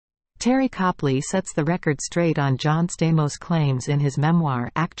Teri Copley sets the record straight on John Stamos' claims in his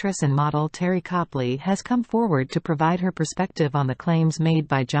memoir. Actress and model Teri Copley has come forward to provide her perspective on the claims made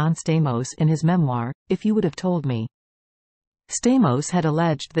by John Stamos in his memoir, If You Would Have Told Me. Stamos had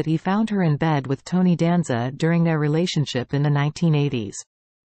alleged that he found her in bed with Tony Danza during their relationship in the 1980s.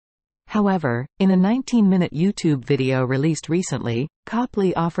 However, in a 19-minute YouTube video released recently,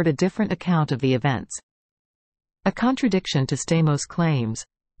 Copley offered a different account of the events. A contradiction to Stamos' claims.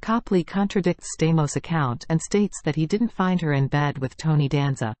 Copley contradicts Stamos' account and states that he didn't find her in bed with Tony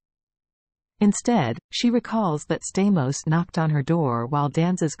Danza. Instead, she recalls that Stamos knocked on her door while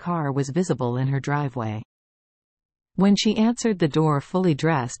Danza's car was visible in her driveway. When she answered the door fully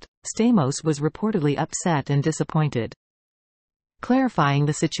dressed, Stamos was reportedly upset and disappointed. Clarifying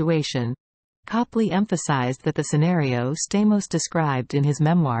the situation, Copley emphasized that the scenario Stamos described in his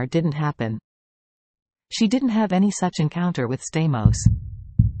memoir didn't happen. She didn't have any such encounter with Stamos.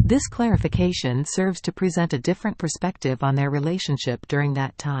 This clarification serves to present a different perspective on their relationship during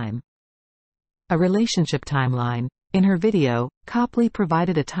that time. A relationship timeline. In her video, Copley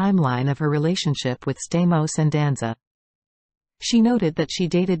provided a timeline of her relationship with Stamos and Danza. She noted that she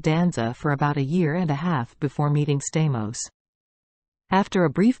dated Danza for about a year and a half before meeting Stamos. After a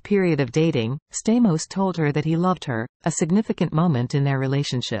brief period of dating, Stamos told her that he loved her, a significant moment in their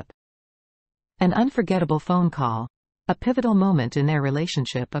relationship. An unforgettable phone call. A pivotal moment in their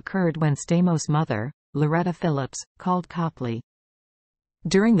relationship occurred when Stamos' mother, Loretta Phillips, called Copley.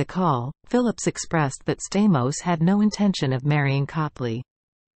 During the call, Phillips expressed that Stamos had no intention of marrying Copley.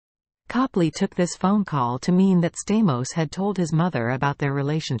 Copley took this phone call to mean that Stamos had told his mother about their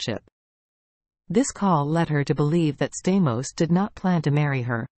relationship. This call led her to believe that Stamos did not plan to marry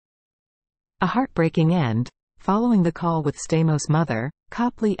her. A heartbreaking end. Following the call with Stamos' mother,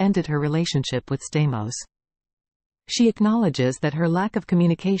 Copley ended her relationship with Stamos. She acknowledges that her lack of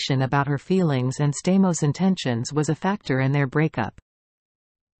communication about her feelings and Stamos' intentions was a factor in their breakup.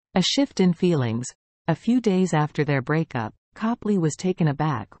 A shift in feelings. A few days after their breakup, Copley was taken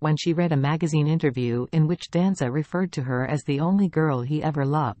aback when she read a magazine interview in which Danza referred to her as the only girl he ever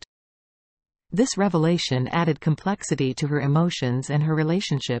loved. This revelation added complexity to her emotions and her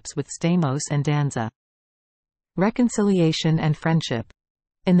relationships with Stamos and Danza. Reconciliation and friendship.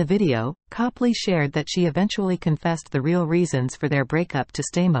 In the video, Copley shared that she eventually confessed the real reasons for their breakup to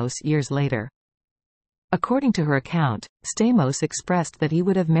Stamos years later. According to her account, Stamos expressed that he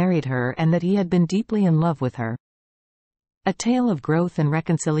would have married her and that he had been deeply in love with her. A tale of growth and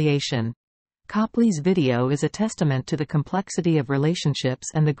reconciliation. Copley's video is a testament to the complexity of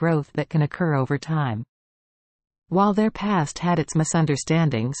relationships and the growth that can occur over time. While their past had its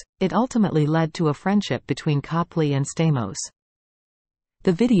misunderstandings, it ultimately led to a friendship between Copley and Stamos.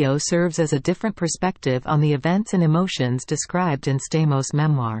 The video serves as a different perspective on the events and emotions described in Stamos'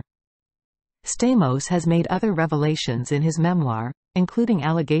 memoir. Stamos has made other revelations in his memoir, including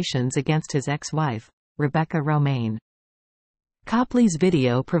allegations against his ex-wife, Rebecca Romaine. Copley's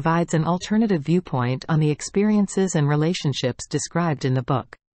video provides an alternative viewpoint on the experiences and relationships described in the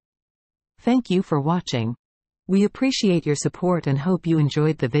book. Thank you for watching. We appreciate your support and hope you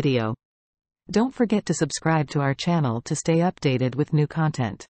enjoyed the video. Don't forget to subscribe to our channel to stay updated with new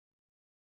content.